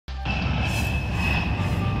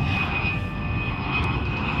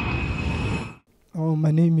Oh,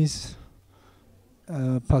 my name is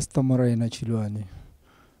Pastor Morena Chilwani.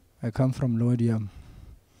 I come from Lodiam.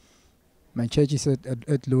 My church is at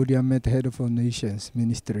Lodiam at Head of All Nations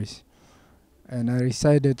Ministries, and I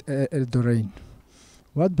reside at Eldorain.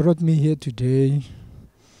 What brought me here today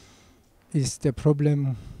is the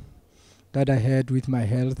problem that I had with my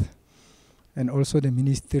health and also the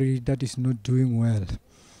ministry that is not doing well.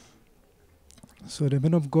 So the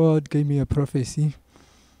man of God gave me a prophecy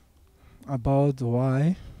about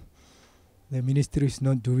why the ministry is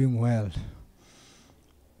not doing well.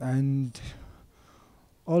 And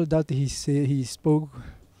all that he spoke,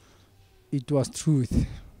 it was truth.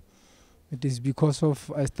 It is because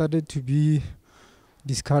of I started to be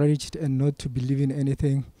discouraged and not to believe in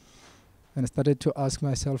anything, and I started to ask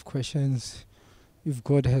myself questions if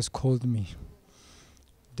God has called me.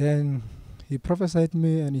 Then he prophesied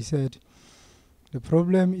me and he said, the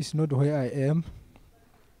problem is not where I am,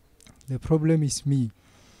 the problem is me.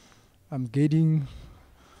 I'm getting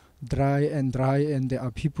dry, and there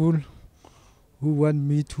are people who want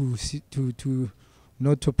me to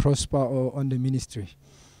not to prosper or on the ministry.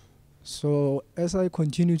 So as I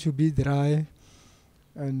continue to be dry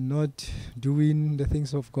and not doing the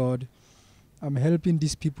things of God, I'm helping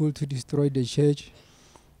these people to destroy the church,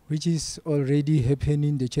 which is already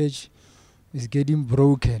happening. The church is getting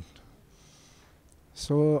broken.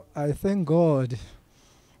 So I thank God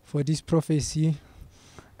for this prophecy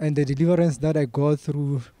and the deliverance that I got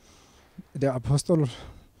through the apostle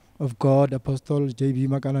of God, Apostle J.B.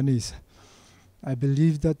 Makananisa. I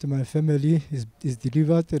believe that my family is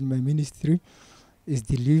delivered and my ministry is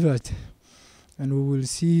delivered, and we will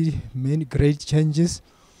see many great changes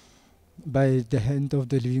by the hand of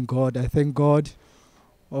the living God. I thank God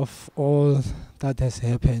of all that has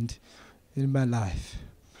happened in my life.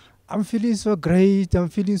 I'm feeling so great. I'm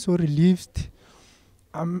feeling so relieved.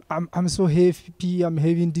 I'm so happy. I'm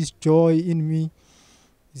having this joy in me.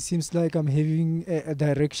 It seems like I'm having a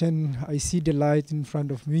direction. I see the light in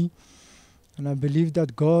front of me. And I believe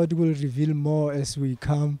that God will reveal more as we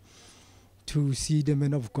come to see the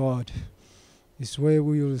man of God. It's where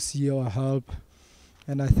we will see our help.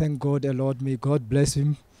 And I thank God a lot. May God bless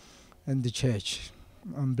him and the church.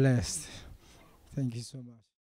 I'm blessed. Thank you so much.